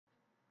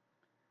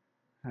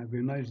Have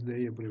a nice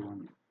day,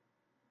 everyone.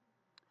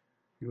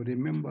 You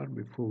remember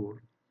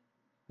before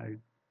I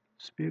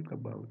speak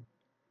about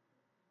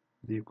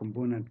the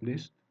component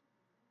list,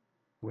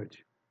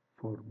 which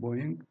for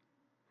Boeing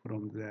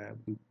from the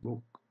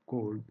book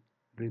called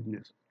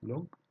Readiness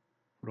Log,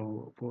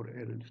 for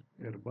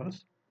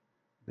Airbus,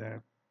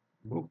 the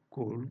book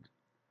called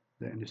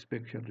the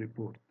Inspection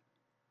Report.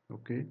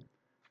 Okay,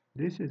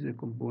 this is a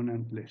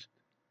component list.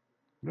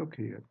 Look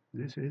here,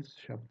 this is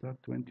chapter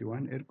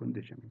 21, air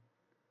conditioning.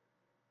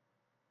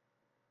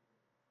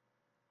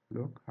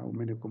 Look how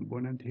many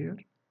components here.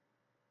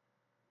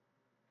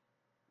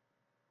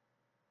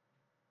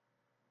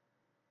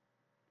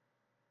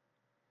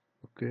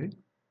 Okay,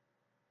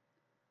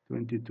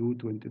 22,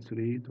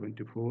 23,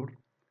 24,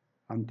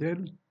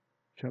 until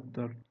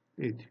chapter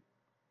 80.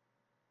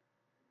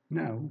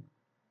 Now,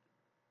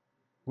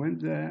 when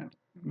the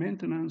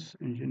maintenance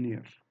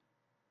engineer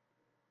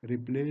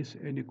replace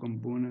any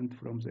component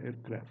from the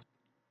aircraft,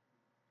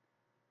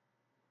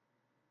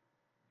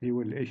 he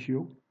will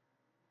issue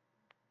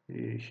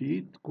a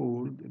sheet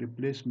called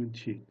replacement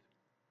sheet.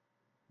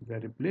 The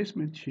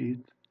replacement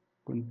sheet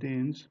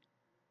contains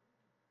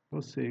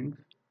two things,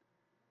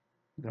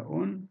 the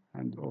on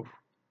and off.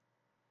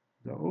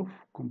 The off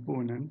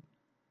component,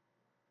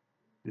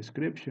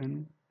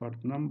 description,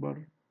 part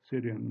number,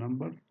 serial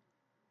number,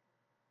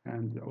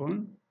 and the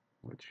on,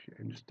 which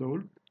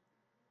installed,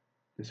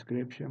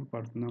 description,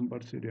 part number,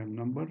 serial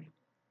number,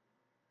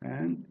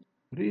 and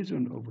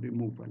reason of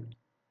removal.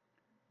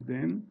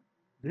 Then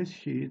this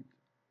sheet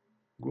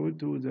go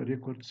to the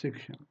record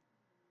section.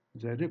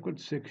 The record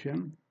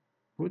section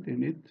put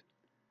in it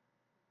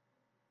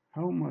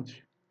how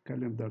much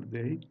calendar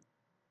day,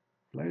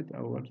 flight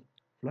hours,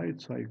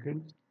 flight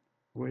cycles,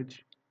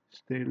 which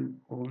still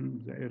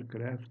on the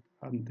aircraft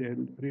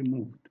until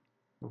removed.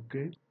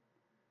 Okay,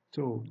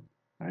 so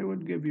I will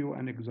give you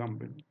an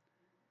example.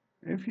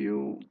 If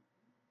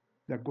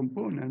the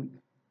component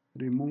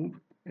removed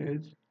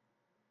is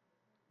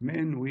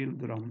main wheel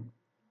drum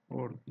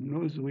or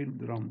nose wheel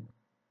drum,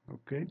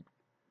 okay,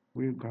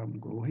 we can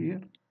go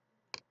here,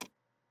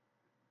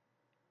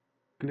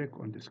 click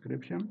on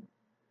description,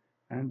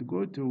 and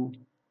go to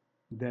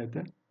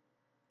data,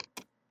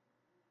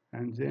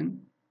 and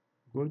then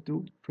go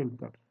to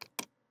filter.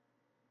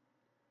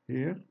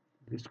 Here,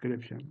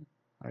 description.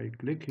 I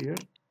click here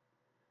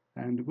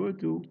and go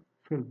to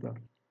filter.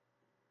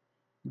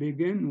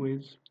 Begin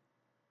with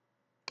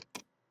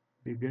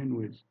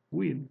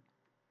wheel,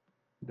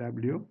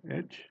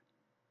 W-H-E-E-L,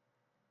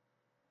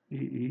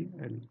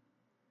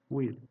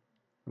 wheel.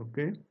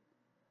 Okay,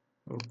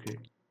 okay.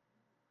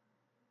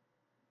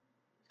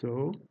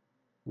 So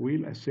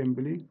wheel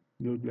assembly,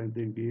 nose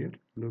landing gear,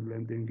 nose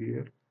landing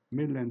gear,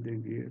 main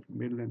landing gear,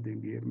 main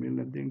landing gear, main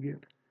landing gear,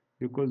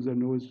 because the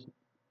nose,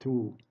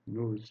 two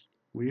nose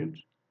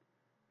wheels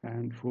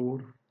and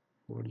four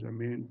for the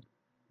main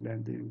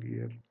landing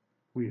gear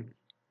wheels.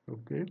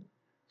 Okay,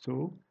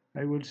 so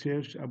I will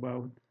search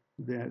about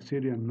the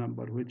serial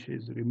number which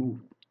is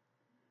removed.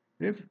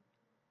 If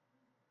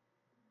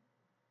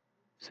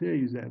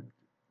say that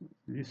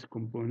this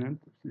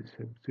component is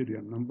a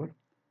serial number,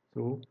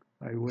 so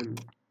I will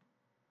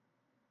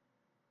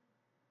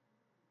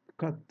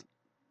cut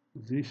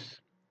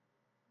this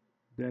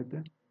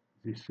data,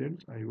 these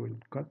cells, I will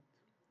cut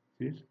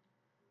this.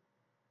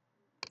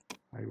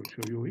 I will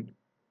show you it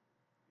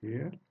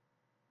here.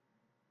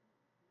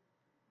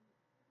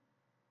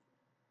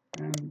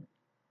 And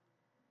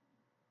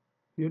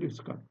here is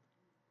cut,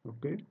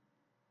 okay?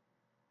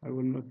 I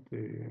will not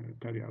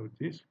carry out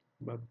this,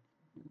 but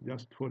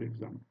just for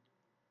example,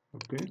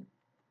 okay?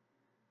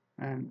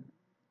 And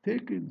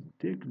take this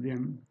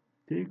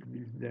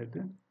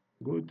data,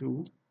 go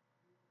to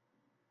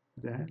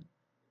the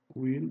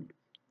wheel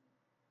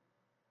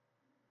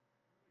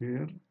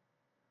here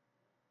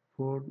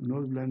for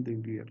nose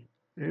landing gear.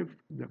 If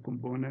the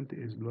component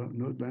is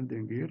nose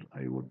landing gear,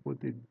 I will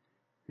put it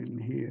in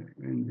here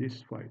in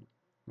this file,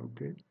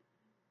 okay?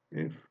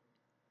 If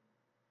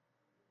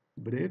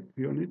brake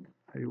unit,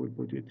 I will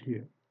put it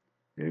here.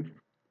 If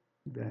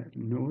the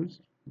nose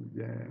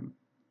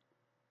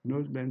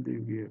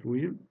landing gear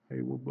wheel,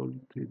 I will put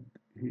it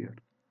here,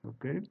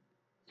 okay?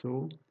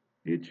 So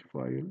each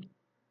file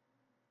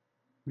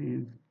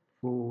means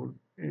for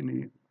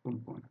any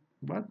component,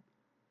 but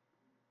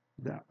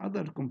the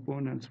other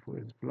components for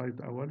its flight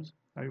hours,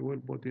 I will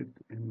put it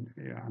in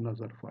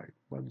another file,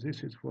 but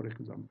this is for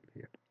example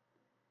here,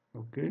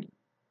 okay?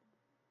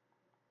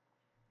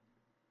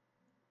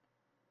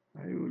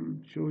 I will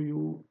show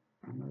you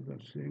another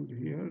thing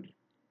here.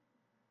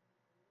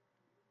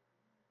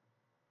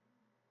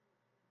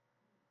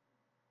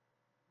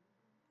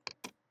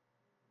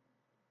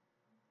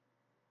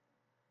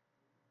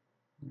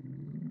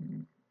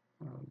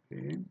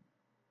 Okay.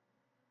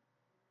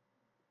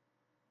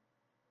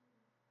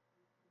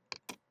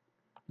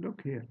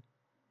 Look here.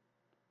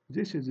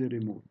 This is a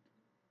remote.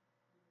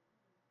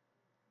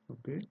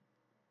 Okay.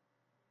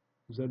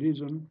 The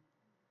reason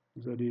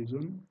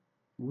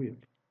where.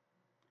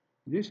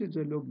 This is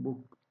the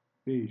logbook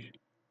page.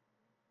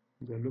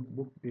 The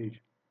logbook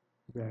page.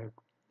 The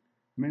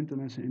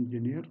maintenance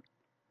engineer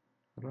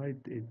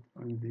write it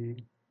on the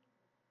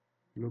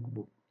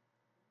logbook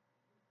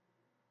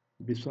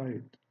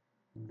beside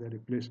the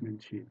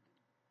replacement sheet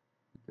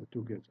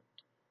together.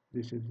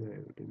 This is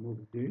the remove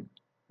date,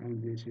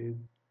 and this is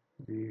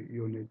the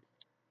unit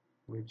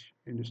which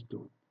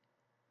installed.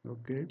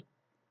 Okay,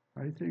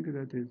 I think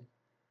that is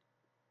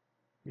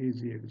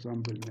easy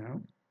example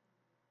now.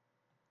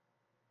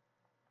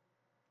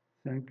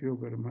 Thank you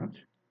very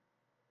much,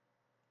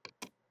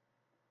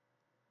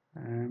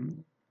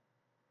 and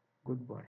goodbye.